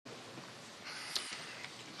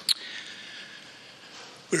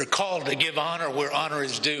We are called to give honor where honor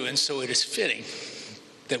is due, and so it is fitting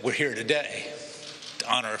that we're here today to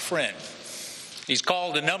honor a friend. He's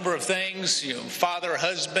called a number of things, father,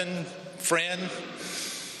 husband, friend,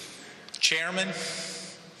 chairman.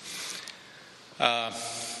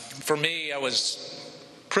 For me, I was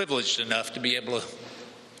privileged enough to be able to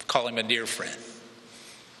call him a dear friend.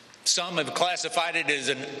 Some have classified it as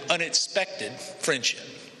an unexpected friendship.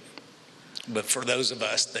 But for those of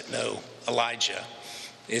us that know Elijah,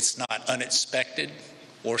 it's not unexpected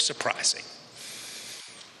or surprising.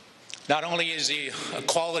 Not only is he a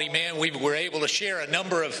quality man, we were able to share a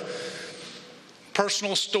number of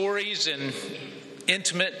personal stories and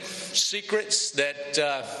intimate secrets that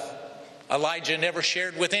Elijah never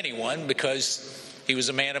shared with anyone because he was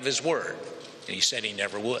a man of his word, and he said he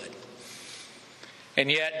never would. And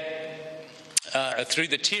yet, through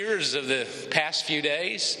the tears of the past few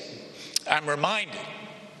days, I'm reminded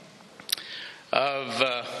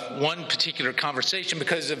of one particular conversation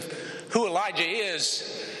because of who Elijah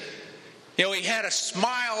is. He had a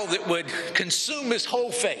smile that would consume his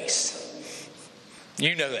whole face.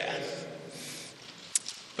 You know that.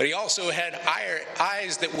 But he also had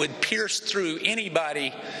eyes that would pierce through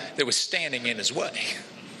anybody that was standing in his way.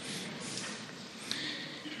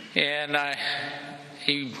 And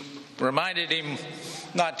he reminded him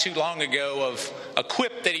not too long ago of a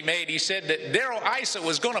quip that he made. He said that Daryl Issa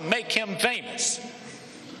was going to make him famous.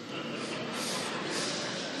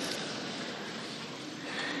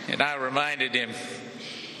 And I reminded him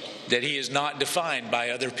that he is not defined by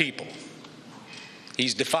other people.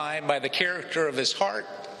 He's defined by the character of his heart,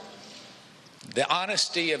 the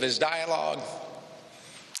honesty of his dialogue,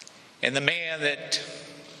 and the man that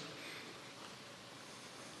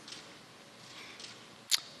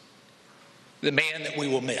we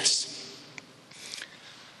will miss.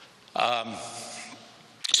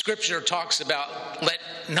 Scripture talks about, let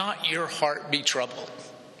not your heart be troubled.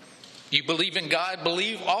 You believe in God,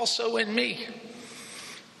 believe also in me.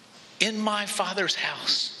 In my Father's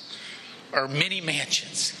house are many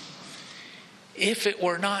mansions. If it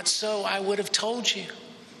were not so, I would have told you.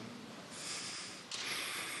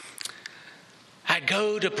 I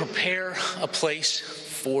go to prepare a place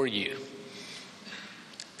for you.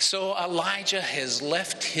 So Elijah has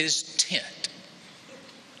left his tent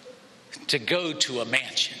to go to a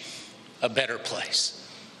mansion, a better place.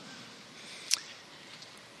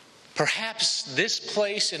 Perhaps this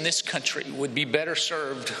place in this country would be better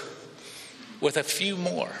served with a few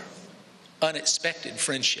more unexpected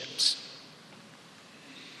friendships.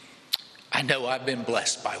 I know I've been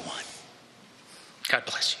blessed by one. God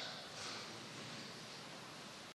bless you.